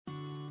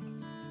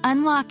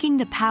Unlocking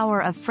the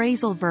power of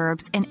phrasal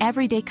verbs in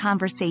everyday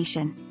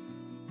conversation.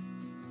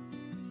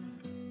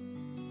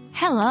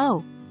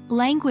 Hello,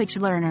 language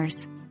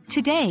learners.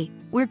 Today,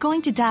 we're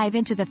going to dive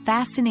into the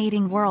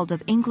fascinating world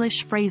of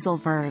English phrasal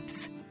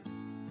verbs.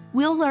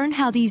 We'll learn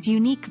how these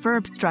unique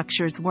verb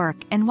structures work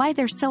and why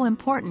they're so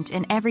important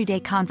in everyday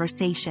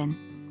conversation.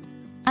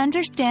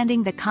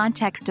 Understanding the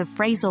context of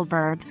phrasal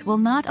verbs will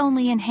not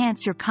only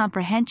enhance your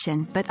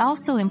comprehension but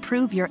also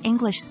improve your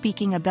English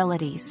speaking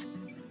abilities.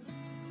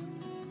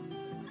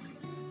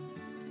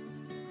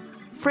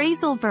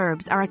 Phrasal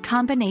verbs are a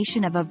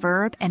combination of a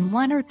verb and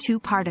one or two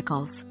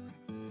particles.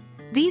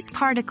 These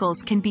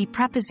particles can be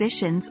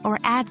prepositions or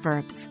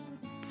adverbs.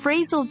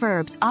 Phrasal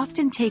verbs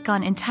often take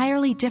on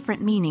entirely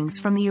different meanings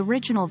from the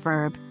original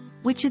verb,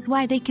 which is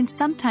why they can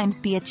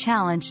sometimes be a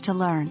challenge to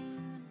learn.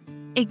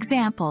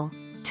 Example: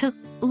 to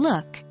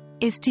look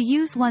is to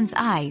use one's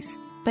eyes,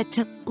 but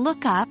to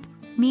look up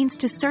means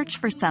to search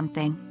for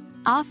something,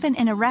 often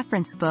in a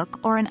reference book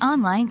or an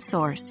online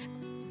source.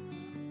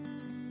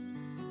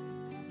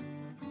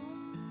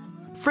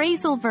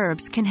 Phrasal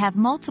verbs can have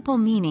multiple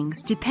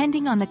meanings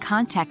depending on the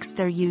context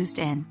they're used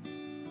in.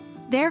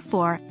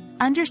 Therefore,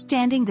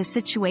 understanding the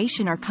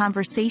situation or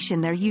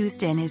conversation they're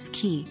used in is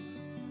key.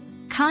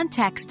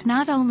 Context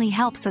not only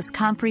helps us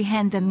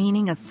comprehend the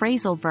meaning of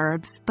phrasal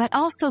verbs but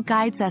also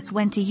guides us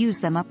when to use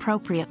them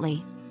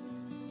appropriately.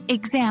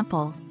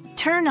 Example: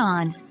 turn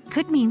on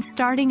could mean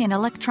starting an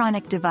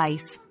electronic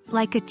device,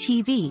 like a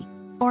TV,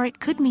 or it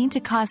could mean to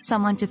cause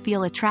someone to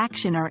feel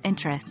attraction or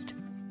interest.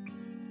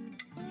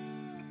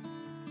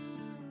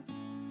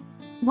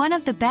 One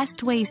of the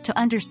best ways to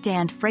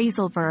understand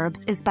phrasal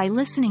verbs is by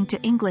listening to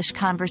English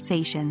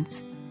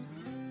conversations.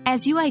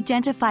 As you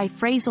identify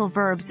phrasal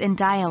verbs in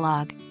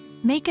dialogue,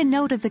 make a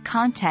note of the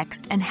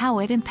context and how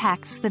it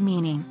impacts the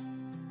meaning.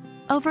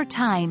 Over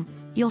time,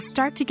 you'll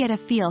start to get a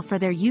feel for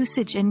their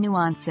usage and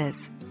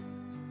nuances.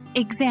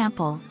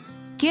 Example: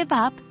 give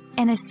up,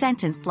 in a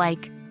sentence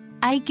like,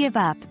 I give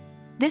up,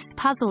 this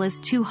puzzle is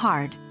too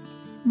hard,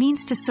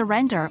 means to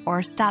surrender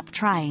or stop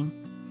trying.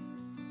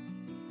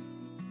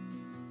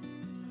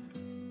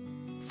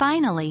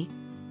 Finally,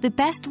 the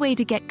best way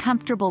to get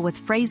comfortable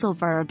with phrasal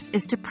verbs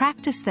is to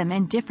practice them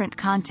in different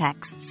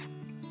contexts.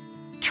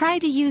 Try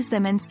to use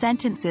them in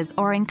sentences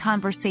or in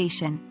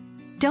conversation.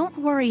 Don't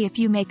worry if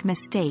you make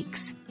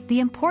mistakes.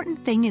 The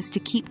important thing is to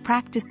keep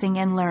practicing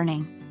and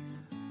learning.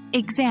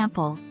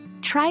 Example: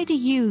 try to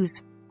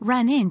use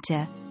run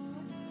into,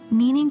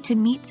 meaning to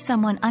meet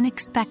someone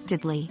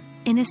unexpectedly,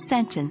 in a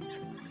sentence,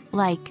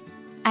 like,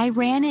 I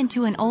ran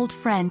into an old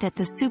friend at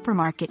the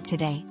supermarket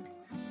today.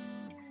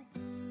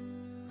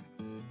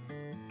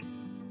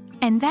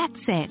 And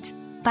that's it.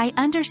 By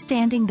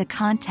understanding the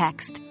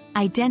context,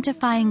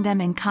 identifying them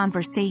in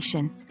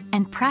conversation,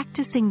 and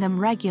practicing them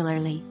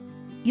regularly,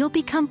 you'll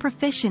become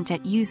proficient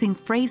at using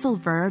phrasal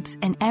verbs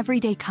in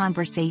everyday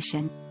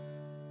conversation.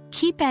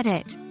 Keep at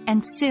it,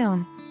 and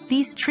soon,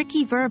 these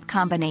tricky verb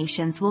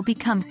combinations will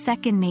become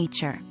second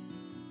nature.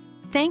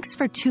 Thanks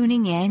for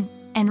tuning in,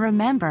 and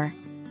remember,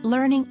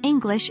 learning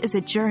English is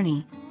a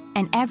journey,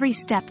 and every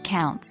step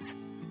counts.